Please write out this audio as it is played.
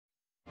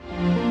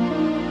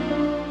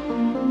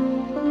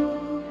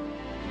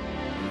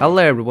Hello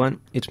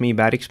everyone, it's me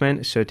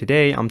batxman. So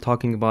today I'm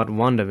talking about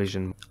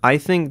Wandavision. I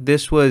think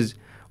this was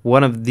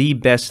one of the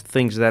best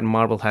things that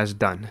Marvel has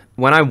done.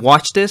 When I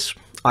watched this,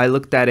 I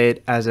looked at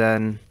it as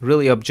a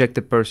really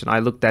objective person. I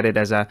looked at it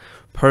as a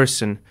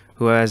person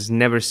who has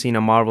never seen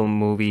a Marvel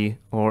movie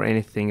or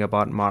anything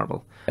about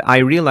Marvel. I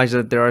realized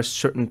that there are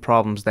certain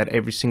problems that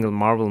every single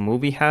Marvel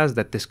movie has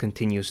that this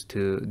continues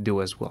to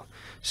do as well.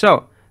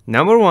 So,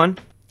 number one,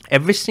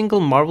 every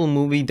single Marvel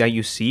movie that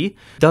you see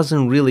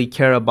doesn't really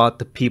care about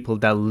the people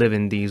that live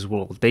in these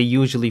worlds. They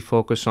usually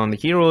focus on the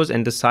heroes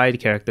and the side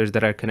characters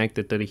that are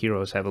connected to the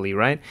heroes heavily,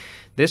 right?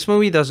 This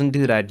movie doesn't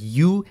do that.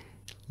 You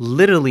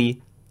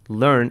literally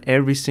learn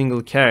every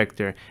single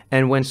character,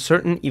 and when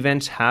certain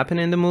events happen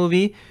in the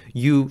movie,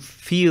 you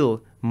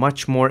feel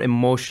much more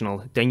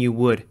emotional than you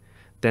would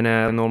than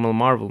a normal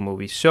Marvel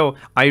movie. So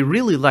I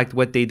really liked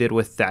what they did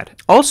with that.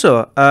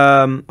 Also,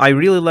 I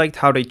really liked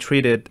how they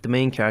treated the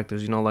main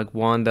characters, you know, like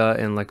Wanda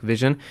and like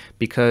Vision,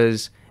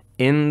 because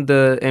in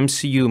the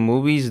MCU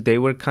movies, they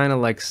were kind of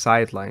like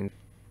sidelined.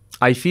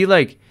 I feel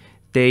like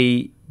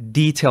they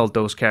detailed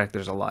those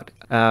characters a lot.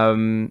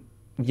 You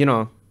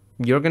know,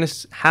 you're going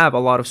to have a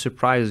lot of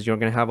surprises. You're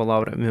going to have a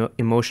lot of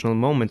emotional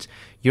moments.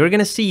 You're going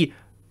to see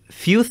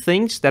few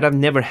things that have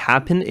never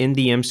happened in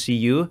the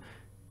MCU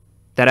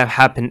that have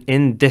happened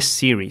in this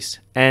series.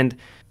 And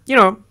you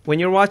know, when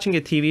you're watching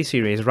a TV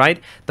series, right,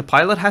 the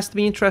pilot has to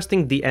be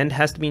interesting, the end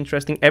has to be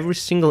interesting, every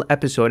single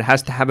episode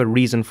has to have a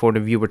reason for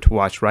the viewer to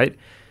watch, right?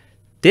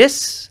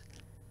 This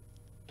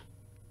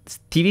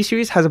TV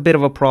series has a bit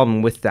of a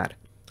problem with that.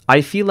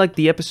 I feel like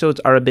the episodes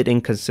are a bit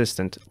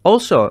inconsistent.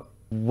 Also,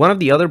 one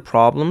of the other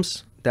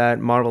problems that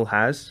Marvel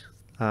has,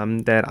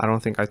 that I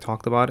don't think I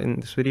talked about in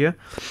this video,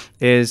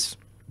 is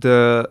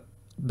the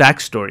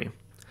backstory.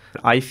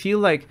 I feel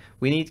like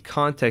we need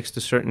context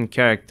to certain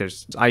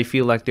characters. I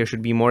feel like there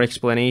should be more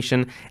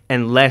explanation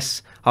and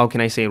less, how can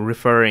I say,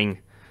 referring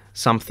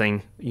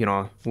something, you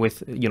know,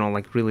 with, you know,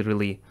 like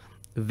really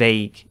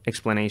vague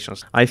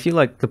explanations. I feel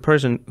like the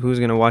person who's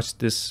going to watch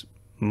this,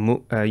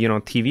 you know,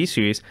 TV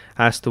series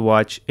has to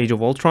watch Age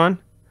of Ultron,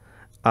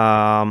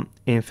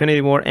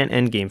 Infinity War, and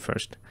Endgame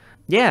first.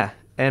 Yeah,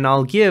 and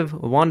I'll give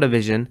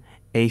WandaVision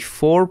a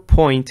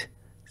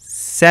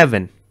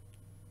 4.7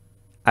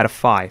 out of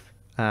 5.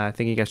 Thank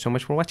you guys so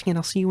much for watching, and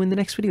I'll see you in the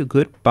next video.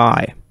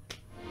 Goodbye.